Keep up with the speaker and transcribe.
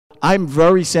I'm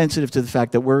very sensitive to the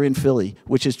fact that we're in Philly,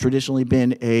 which has traditionally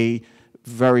been a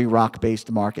very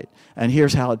rock-based market. And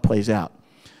here's how it plays out.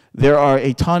 There are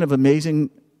a ton of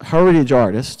amazing heritage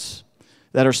artists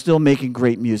that are still making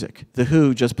great music. The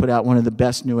Who just put out one of the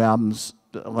best new albums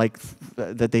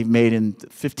that they've made in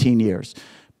 15 years.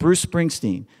 Bruce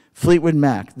Springsteen, Fleetwood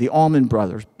Mac, the Allman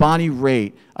Brothers, Bonnie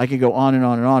Raitt. I could go on and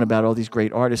on and on about all these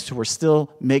great artists who are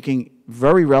still making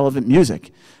very relevant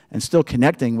music and still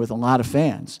connecting with a lot of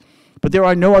fans. But there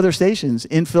are no other stations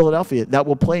in Philadelphia that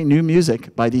will play new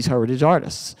music by these heritage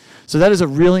artists. So that is a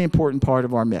really important part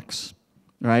of our mix,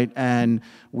 right? And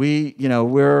we're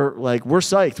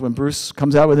psyched when Bruce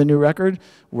comes out with a new record.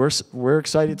 We're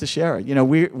excited to share it.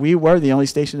 We were the only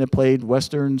station that played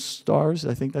Western Stars.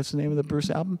 I think that's the name of the Bruce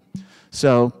album.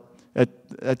 So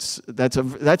that's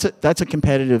a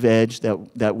competitive edge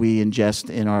that we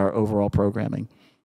ingest in our overall programming.